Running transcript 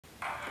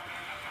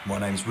My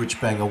name's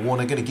Rich Banger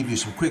Warner. Going to give you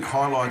some quick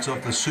highlights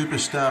of the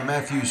superstar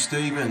Matthew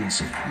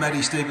Stevens.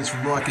 Matty Stevens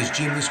from Rikers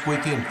Gym this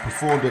weekend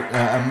performed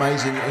an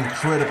amazing,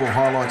 incredible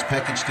highlights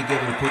package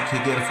together to put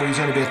together for you.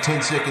 He's only about 10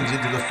 seconds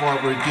into the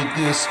fight where he did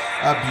this.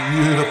 A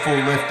beautiful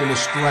left and a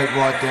straight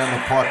right down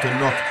the pipe to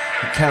knock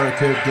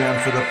Carrickert down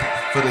for the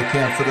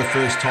count for the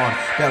first time.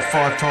 About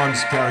 5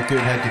 times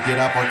Carrickert had to get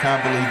up. I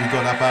can't believe he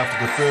got up after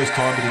the first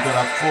time, but he got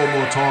up 4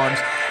 more times.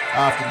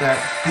 After that,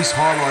 this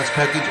highlights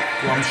package,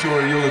 I'm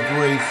sure you'll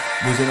agree,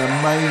 was an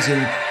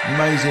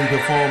amazing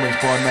performance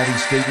by Matty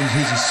Stevens.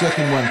 Here's his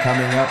second one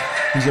coming up.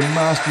 He's a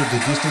master of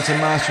the distance, a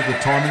master of the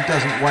timing,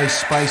 doesn't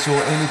waste space or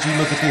energy.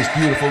 Look at this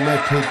beautiful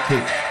left head kick.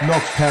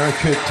 Knocks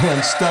Carrickert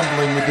down,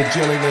 stumbling with the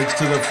jelly legs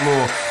to the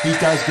floor. He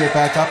does get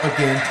back up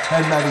again,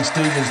 and Matty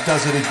Stevens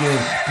does it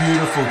again.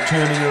 Beautiful,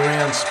 turning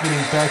around,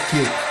 spinning back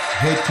kick.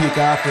 Head kick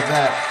after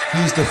that.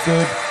 Here's the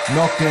third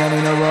knockdown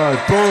in a row.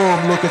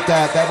 Boom, look at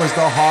that. That was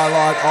the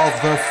highlight of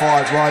the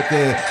fight right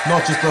there.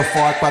 Not just the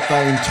fight, but the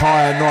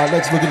entire night.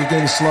 Let's look at it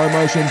again in slow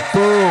motion.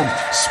 Boom,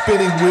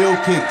 spinning wheel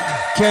kick.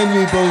 Can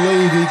you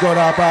believe he got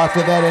up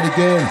after that? And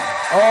again,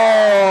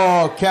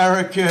 oh,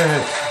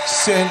 Carrickert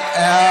sent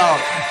out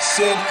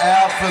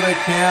for the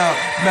count.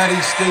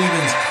 Matty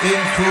Stevens,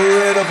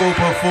 incredible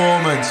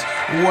performance.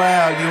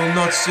 Wow, you'll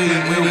not see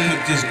wheel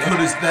kick as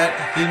good as that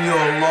in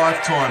your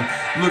lifetime.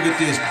 Look at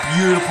this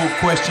beautiful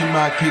question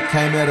mark kick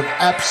came out of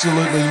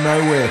absolutely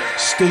nowhere.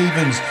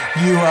 Stevens,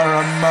 you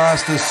are a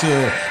master,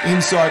 sir.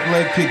 Inside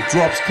leg kick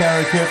drops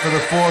Carrickert for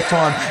the 4th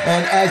time,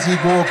 and as he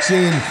walks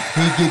in,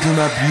 he gives him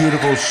a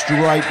beautiful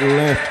straight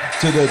left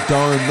to the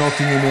dome,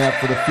 knocking him out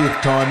for the 5th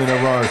time in a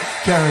row.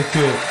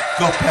 Carrickert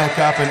got back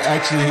up and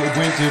actually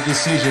went to a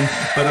decision,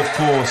 but of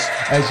course,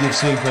 as you've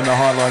seen from the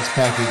highlights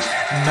package,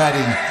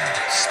 Matty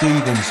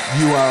Stevens,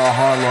 you are a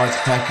highlights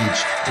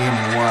package in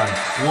one.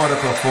 What a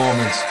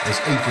performance as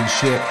Ethan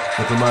Shep,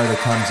 the promoter,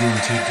 comes in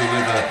to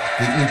deliver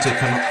the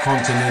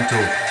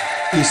Intercontinental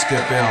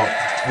ISCA belt.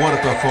 What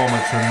a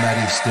performance from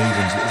Matty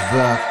Stevens,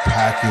 the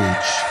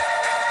package.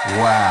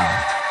 Wow.